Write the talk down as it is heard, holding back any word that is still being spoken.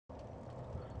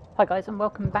Hi guys and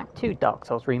welcome back to Dark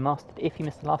Souls Remastered. If you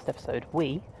missed the last episode,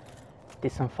 we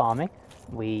did some farming,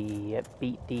 we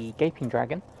beat the Gaping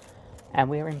Dragon, and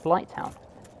we are in Blighttown.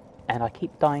 And I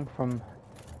keep dying from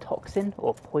toxin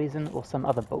or poison or some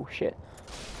other bullshit.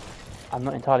 I'm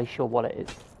not entirely sure what it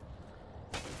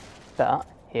is. But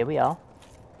here we are.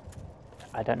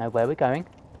 I don't know where we're going.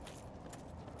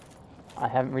 I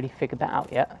haven't really figured that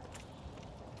out yet.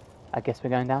 I guess we're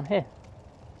going down here.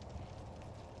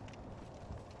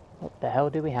 What the hell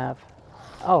do we have?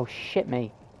 Oh, shit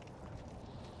me.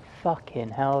 Fucking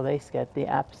hell, they scared the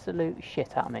absolute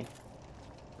shit out of me.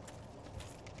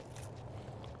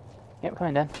 Yep,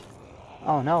 coming down.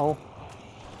 Oh no.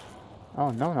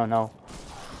 Oh no, no, no.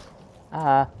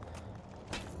 Ah.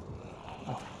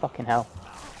 Oh, fucking hell.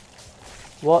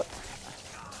 What?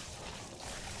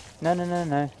 No, no, no,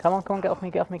 no. Come on, come on, get off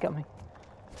me, get off me, get off me.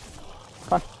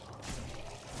 Come on.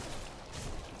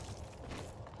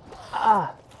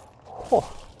 Ah. Oh.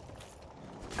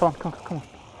 Come on, come on, come on.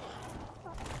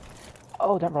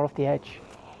 Oh, don't roll off the edge.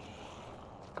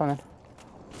 Come on.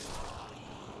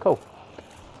 Cool.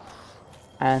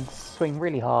 And swing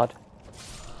really hard.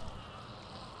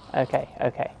 Okay,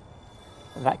 okay.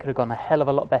 That could have gone a hell of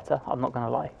a lot better, I'm not going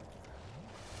to lie.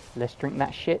 Let's drink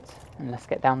that shit, and let's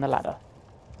get down the ladder.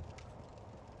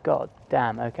 God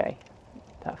damn, okay.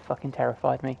 That fucking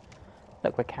terrified me.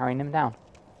 Look, we're carrying him down.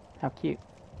 How cute.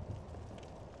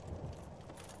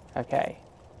 Okay.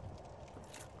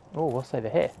 Oh, what's over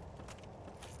here?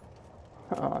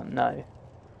 Oh, no.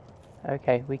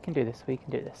 Okay, we can do this, we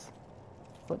can do this.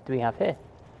 What do we have here?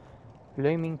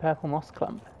 Blooming purple moss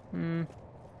clump.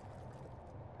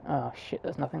 Oh, shit,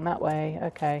 there's nothing that way.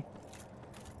 Okay.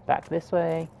 Back this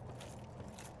way.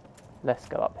 Let's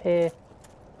go up here.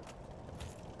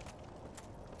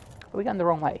 Are we going the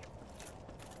wrong way?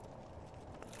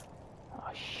 Oh,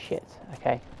 shit.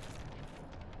 Okay.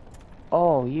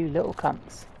 Oh, you little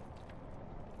cunts.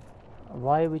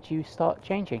 Why would you start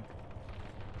changing?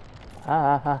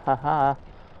 Ah, ha, ha, ha.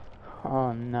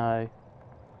 Oh, no.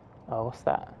 Oh, what's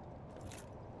that?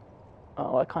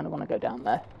 Oh, I kind of want to go down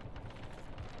there.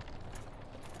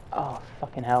 Oh,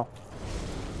 fucking hell.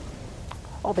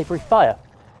 Oh, they breathe fire.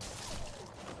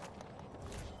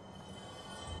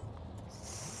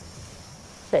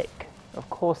 Sick. Of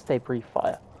course they breathe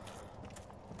fire.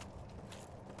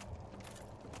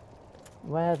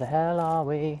 Where the hell are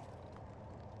we?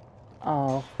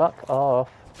 Oh, fuck off.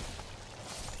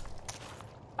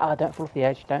 Ah, don't fall off the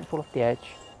edge, don't fall off the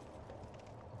edge.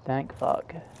 Thank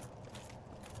fuck.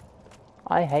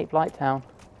 I hate Blighttown.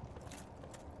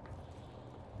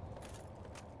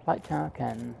 Blighttown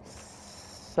can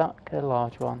suck a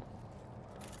large one.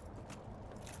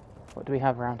 What do we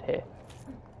have around here?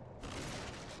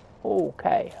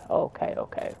 Okay, okay,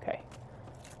 okay, okay.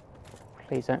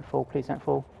 Please don't fall, please don't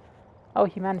fall. Oh,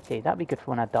 humanity, that'd be good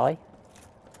for when I die.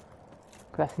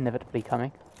 That's inevitably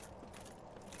coming.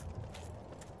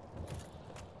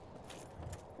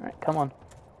 Alright, come on.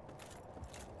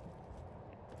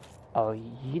 Oh,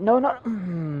 you no, not.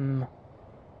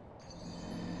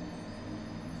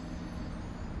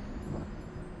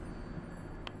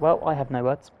 Well, I have no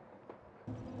words.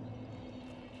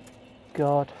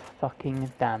 God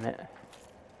fucking damn it.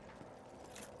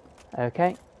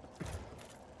 Okay.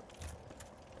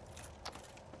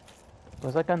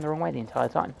 Was I going the wrong way the entire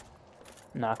time?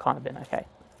 No, I can't have been. Okay.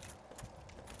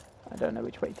 I don't know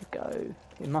which way to go.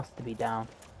 It must be down.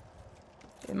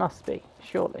 It must be,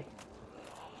 surely.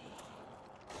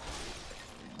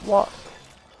 What?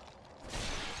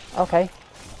 Okay.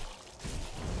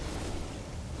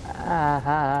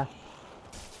 Aha.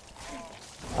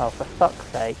 Oh, for fuck's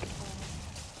sake.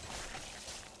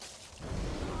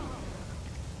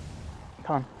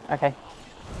 Come on, okay.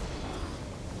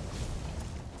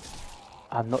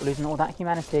 I'm not losing all that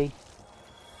humanity.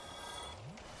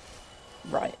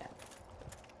 Right.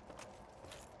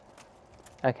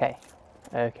 Okay.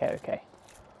 Okay, okay.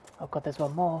 Oh god, there's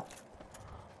one more.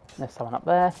 There's someone up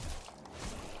there.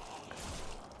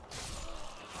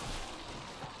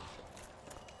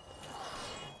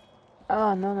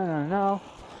 Oh, no, no, no, no.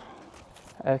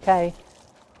 Okay.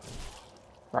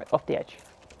 Right, off the edge.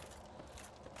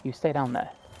 You stay down there.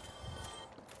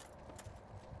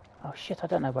 Oh shit, I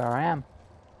don't know where I am.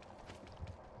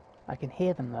 I can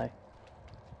hear them though.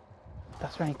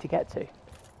 That's where I need to get to.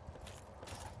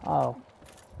 Oh.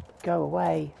 Go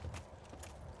away.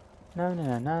 No, no,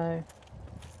 no, no.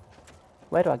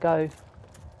 Where do I go? It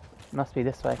must be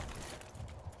this way.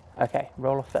 Okay,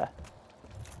 roll off there.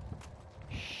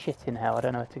 Shit in hell, I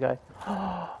don't know where to go.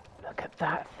 Oh, look at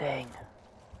that thing.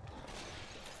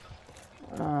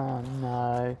 Oh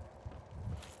no.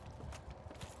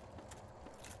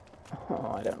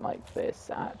 Oh, I don't like this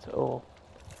at all.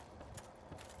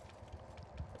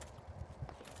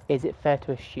 Is it fair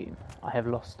to assume I have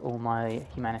lost all my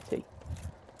humanity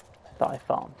that I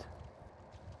farmed?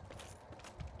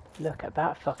 Look at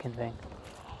that fucking thing.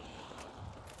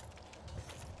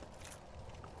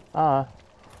 Ah.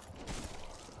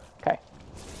 Okay.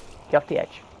 Get off the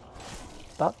edge.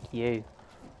 Fuck you.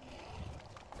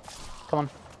 Come on.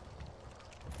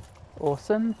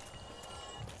 Awesome.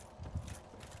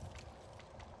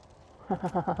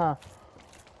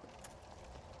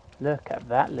 Look at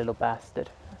that little bastard.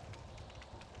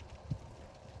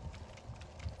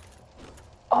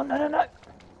 Oh, no, no, no!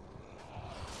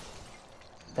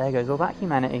 There goes all that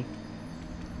humanity.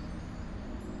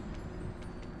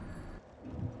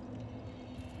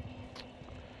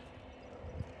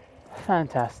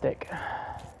 Fantastic.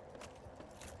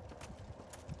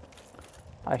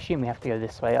 I assume we have to go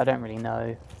this way. I don't really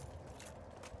know.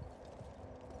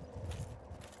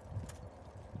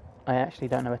 I actually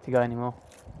don't know where to go anymore.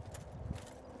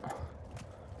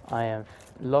 I have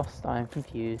lost. I am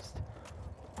confused.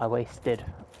 I wasted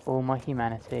all my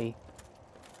humanity.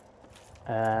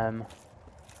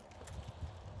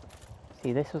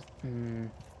 See, this was... I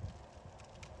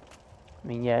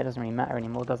mean, yeah, it doesn't really matter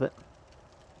anymore, does it?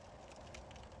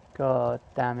 God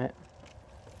damn it.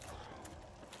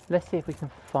 Let's see if we can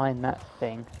find that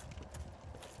thing.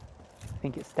 I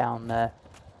think it's down there.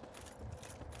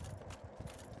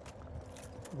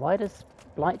 Why does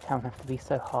Blighttown have to be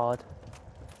so hard?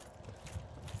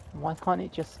 Why can't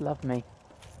it just love me?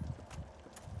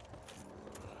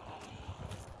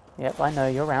 Yep, I know,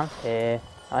 you're around here.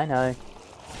 I know.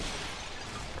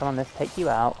 Come on, let's take you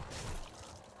out.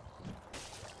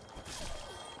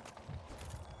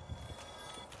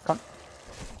 Come.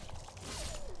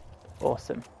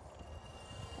 Awesome.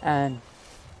 And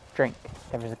drink.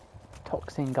 There is a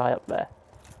toxin guy up there.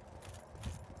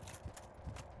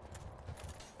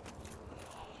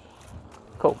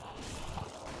 Cool.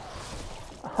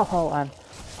 Oh, and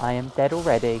I am dead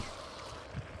already.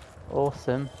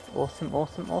 Awesome, awesome,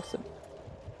 awesome, awesome.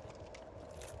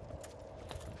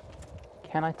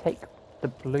 Can I take the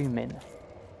bloom in?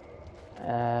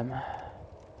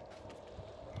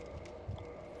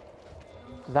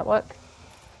 Does that work?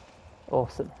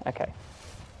 Awesome, okay.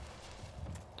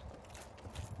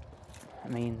 I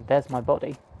mean, there's my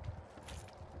body.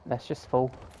 Let's just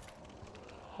fall.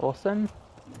 Awesome.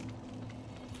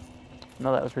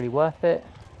 Not that it was really worth it.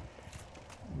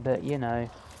 But, you know.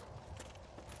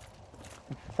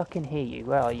 I can fucking hear you.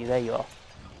 Where are you? There you are.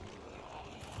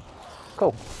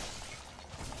 Cool.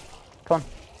 Come on.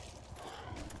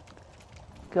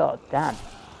 God damn.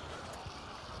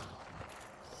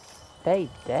 Stay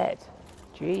dead.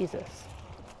 Jesus.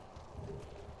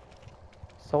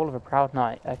 Soul of a proud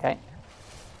knight. Okay.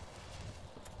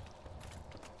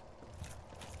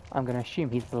 I'm going to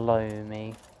assume he's below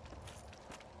me.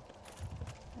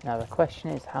 Now the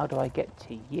question is, how do I get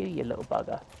to you, you little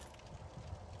bugger?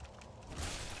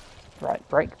 Right,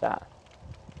 break that.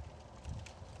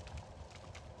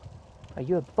 Are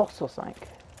you a boss or something?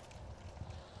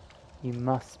 You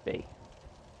must be.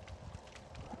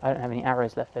 I don't have any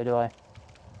arrows left though, do I?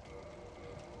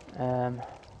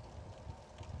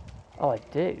 Oh, I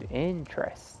do.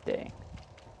 Interesting.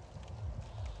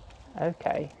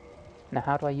 Okay. Now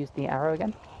how do I use the arrow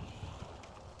again?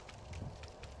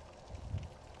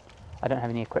 I don't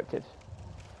have any equipped.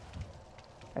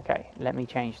 Okay, let me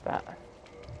change that.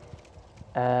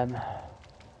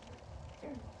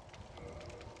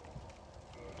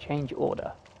 Change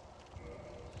order.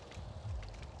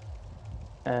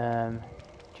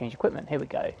 Change equipment. Here we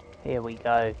go. Here we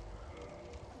go.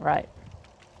 Right.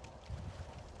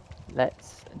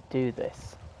 Let's do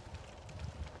this.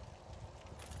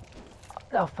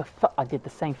 Oh, for fuck! I did the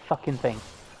same fucking thing.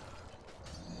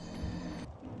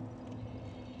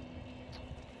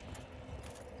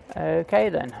 Okay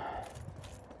then.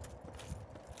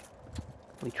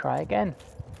 We try again.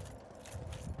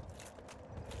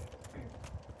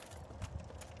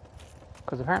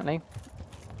 Because apparently,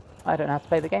 I don't have to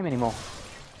play the game anymore.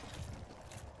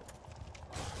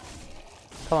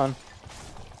 Come on.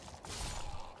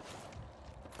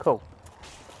 Cool.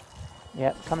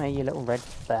 Yep, come here, you little red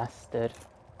bastard.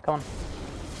 Come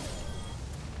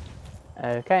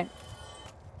on. Okay.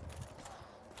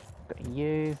 Got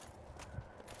you.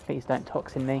 Please don't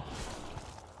toxin me.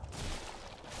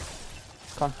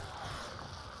 Come on.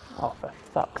 Oh, for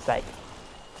fuck's sake.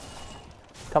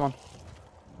 Come on.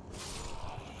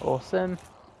 Awesome.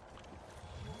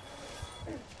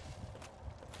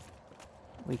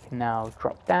 We can now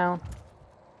drop down.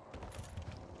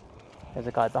 There's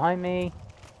a guy behind me.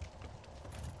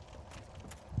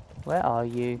 Where are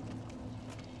you?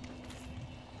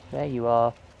 There you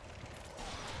are.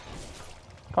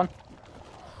 Come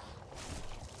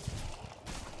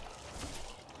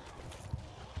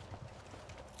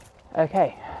on.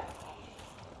 Okay.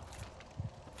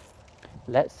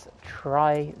 Let's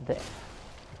try this.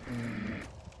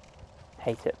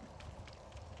 Hate it.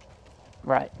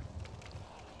 Right.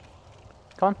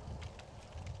 Come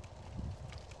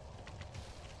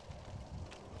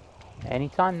on.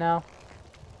 Anytime now.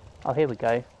 Oh, here we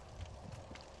go.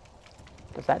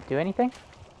 Does that do anything?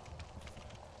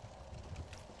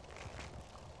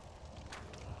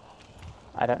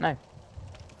 I don't know.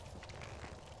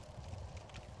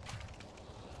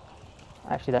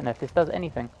 I actually don't know if this does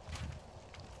anything.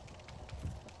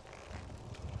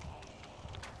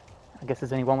 I guess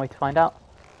there's only one way to find out.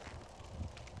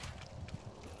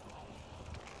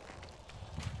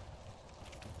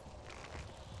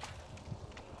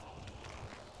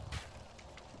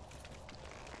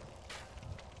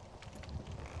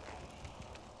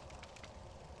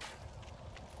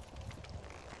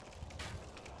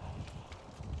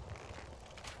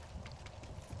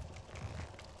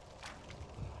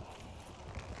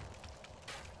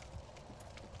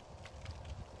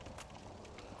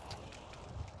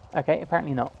 Okay,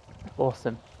 apparently not.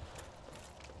 Awesome.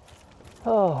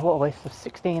 Oh, what a waste of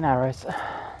 16 arrows.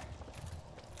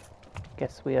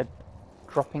 Guess we are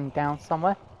dropping down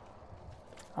somewhere.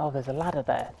 Oh, there's a ladder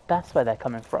there. That's where they're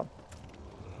coming from.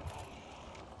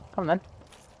 Come on then.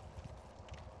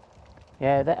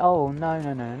 Yeah, they. Oh, no,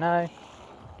 no, no, no.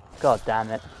 God damn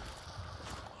it.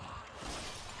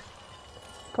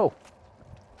 Cool.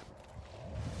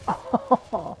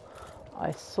 Oh,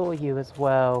 I saw you as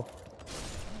well.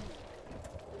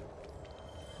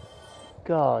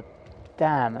 God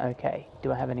damn, okay.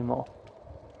 Do I have any more?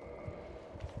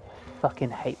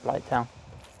 Fucking hate Blighttown.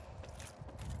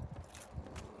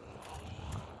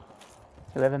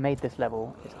 Whoever made this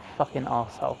level is a fucking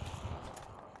arsehole.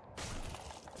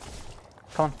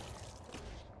 Come on.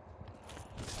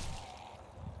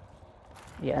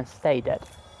 Yeah, and stay dead.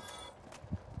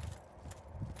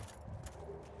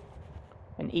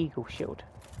 An eagle shield.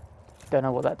 Don't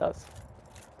know what that does.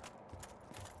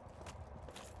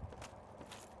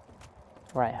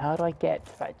 Right, how do I get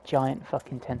to that giant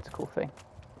fucking tentacle thing?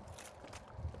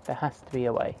 There has to be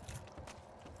a way.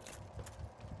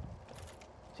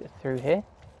 Is it through here?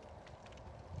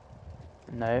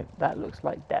 No, that looks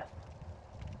like death.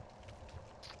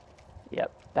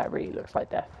 Yep, that really looks like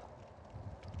death.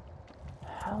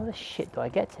 How the shit do I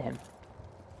get to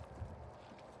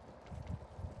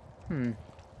him?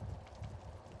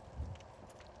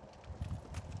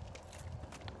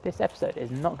 This episode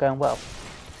is not going well.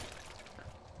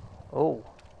 Oh.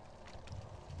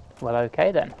 Well,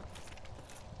 okay then.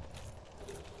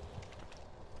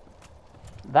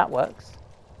 That works.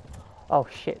 Oh,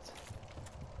 shit.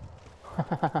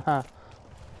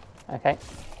 Okay.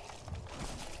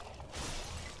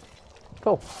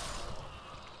 Cool.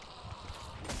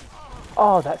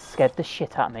 Oh, that scared the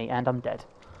shit out of me, and I'm dead.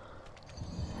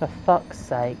 For fuck's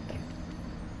sake.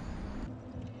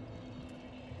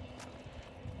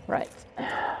 Right.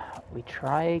 We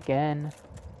try again.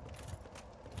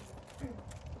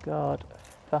 God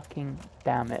fucking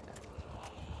damn it.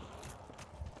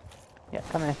 Yeah,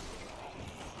 come here.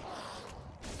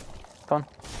 Come on.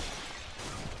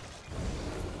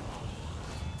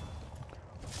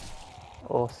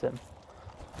 Awesome.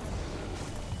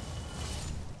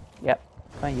 Yep.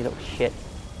 Come on, you little shit.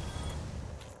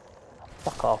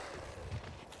 Fuck off.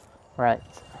 Right.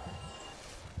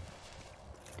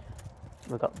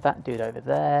 We've got that dude over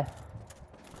there.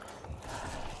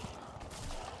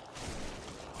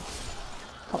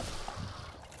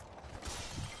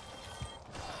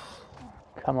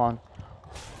 Come on.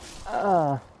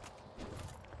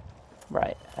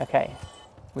 Right, okay.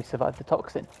 We survived the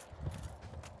toxin.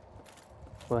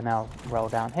 We'll now roll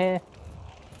down here.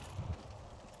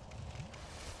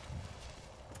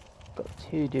 Got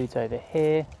two dudes over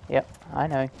here. Yep, I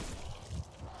know.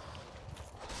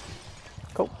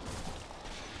 Cool.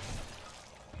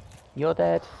 You're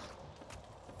dead.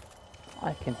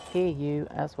 I can hear you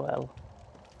as well.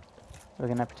 We're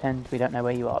gonna pretend we don't know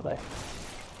where you are though.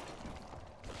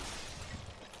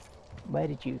 Where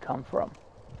did you come from?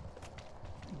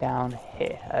 Down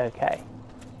here, okay.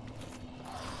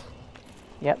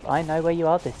 Yep, I know where you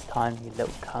are this time, you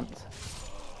little cunt.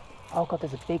 Oh god,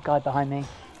 there's a big guy behind me.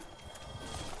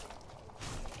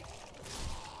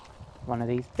 One of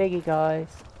these biggie guys.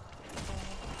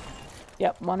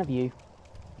 Yep, one of you.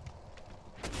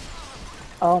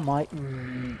 Oh my...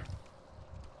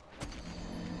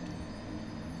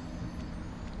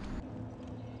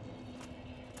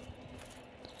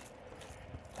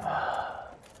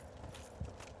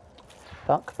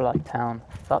 Fuck Blighttown.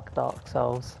 Fuck Dark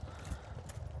Souls.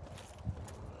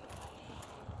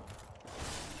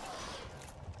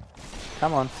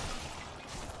 Come on.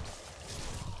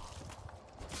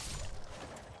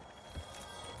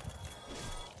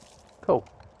 Cool.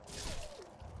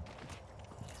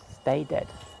 Stay dead.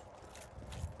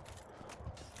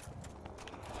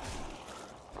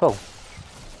 Cool.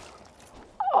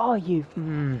 Oh, you...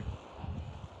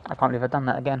 I can't believe I've done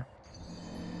that again.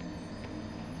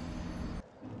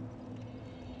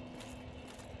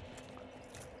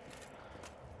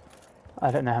 I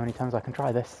don't know how many times I can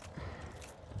try this.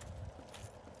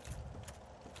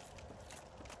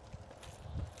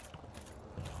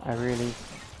 I really,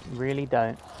 really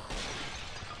don't.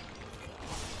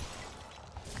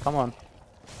 Come on.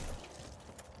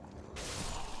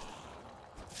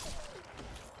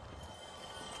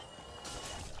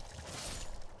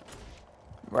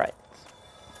 Right.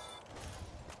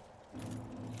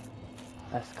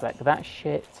 Let's collect that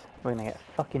shit. We're gonna get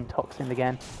fucking toxined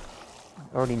again.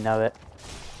 I already know it.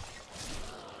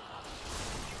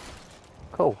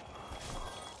 Cool.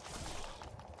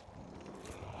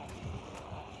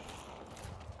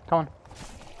 Come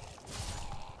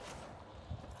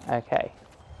on. Okay.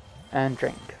 And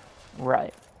drink.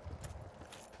 Right.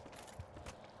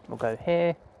 We'll go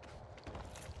here.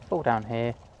 Fall down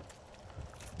here.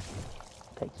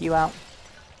 Take you out.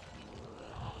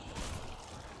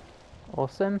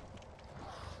 Awesome.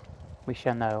 We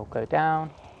shall now go down.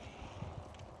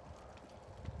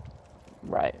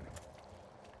 Right.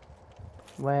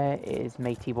 Where is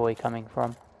Matey Boy coming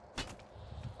from?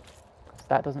 Because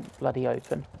that doesn't bloody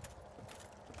open.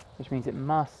 Which means it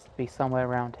must be somewhere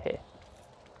around here.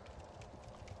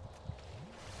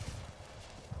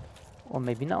 Or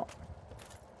maybe not.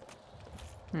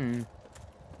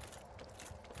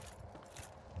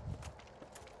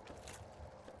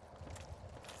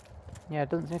 Yeah, it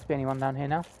doesn't seem to be anyone down here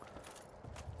now.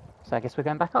 So I guess we're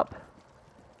going back up.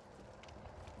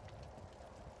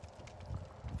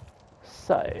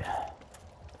 So,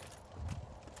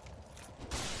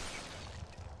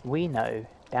 we know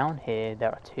down here there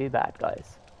are two bad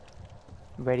guys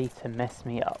ready to mess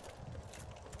me up.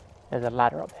 There's a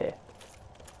ladder up here.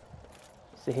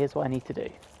 So here's what I need to do.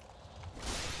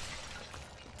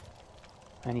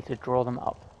 I need to draw them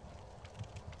up.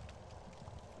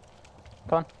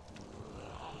 Come on.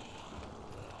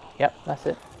 Yep, that's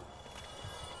it.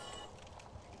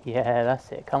 Yeah,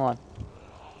 that's it. Come on.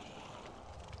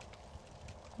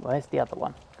 Where's the other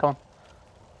one? Come on.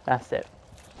 That's it.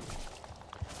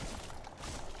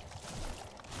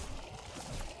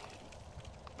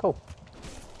 Cool.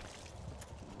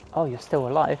 Oh, you're still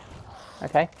alive.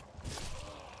 Okay.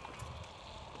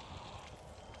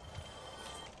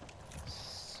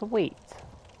 Sweet.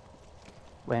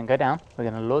 We're going to go down. We're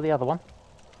going to lure the other one.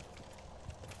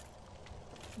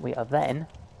 We are then...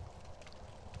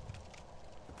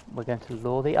 We're going to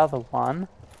lure the other one.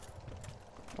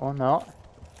 Or not.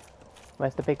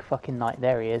 Where's the big fucking knight?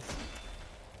 There he is.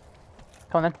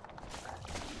 Come on then.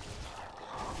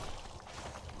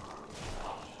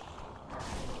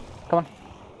 Come on.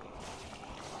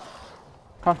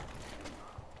 Come on.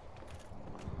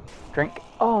 Drink.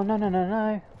 Oh, no, no, no,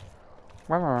 no.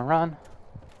 Run, run, run, run.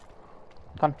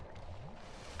 Come on.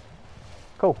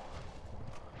 Cool.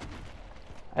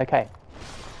 Okay.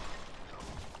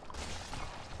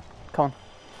 Come on.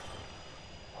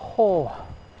 Oh.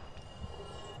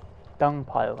 Dung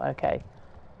pile, okay.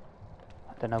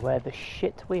 I don't know where the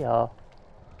shit we are.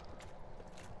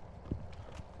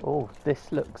 Oh,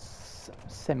 this looks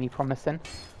semi-promising.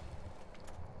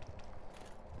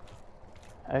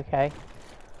 Okay.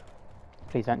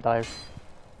 Please don't die.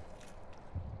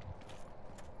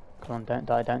 Come on, don't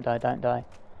die, don't die, don't die.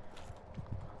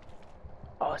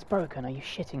 Oh, it's broken, are you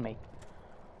shitting me?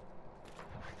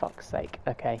 For fuck's sake,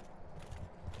 okay.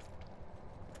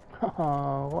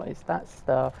 Oh, what is that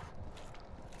stuff?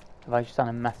 Have I just done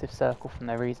a massive circle for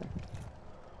no reason?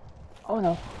 Oh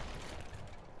no.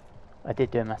 I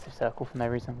did do a massive circle for no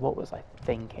reason. What was I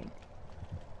thinking?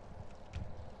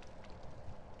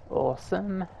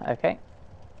 Awesome. Okay.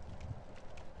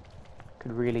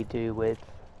 Could really do with...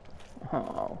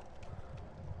 Oh.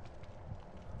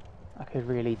 I could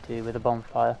really do with a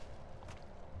bonfire.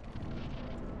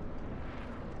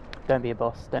 Don't be a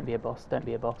boss. Don't be a boss. Don't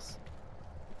be a boss.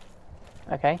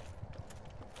 Okay.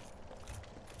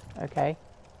 Okay.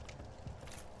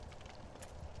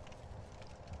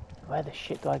 Where the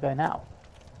shit do I go now?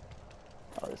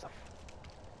 Oh, there's a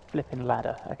flipping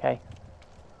ladder. Okay.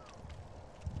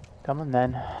 Come on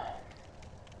then.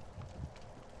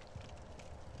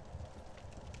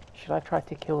 Should I try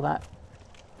to kill that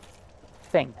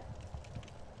thing?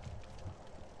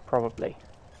 Probably.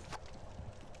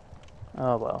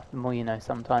 Oh well, the more you know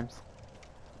sometimes.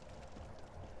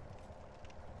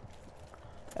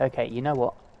 Okay, you know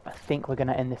what? I think we're going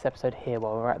to end this episode here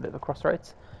while we're at a bit of a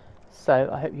crossroads. So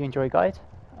I hope you enjoy, guys.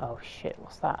 Oh shit,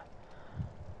 what's that?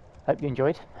 Hope you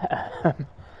enjoyed.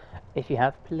 If you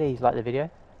have, please like the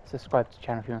video, subscribe to the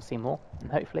channel if you want to see more,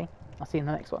 and hopefully I'll see you in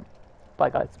the next one. Bye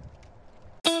guys.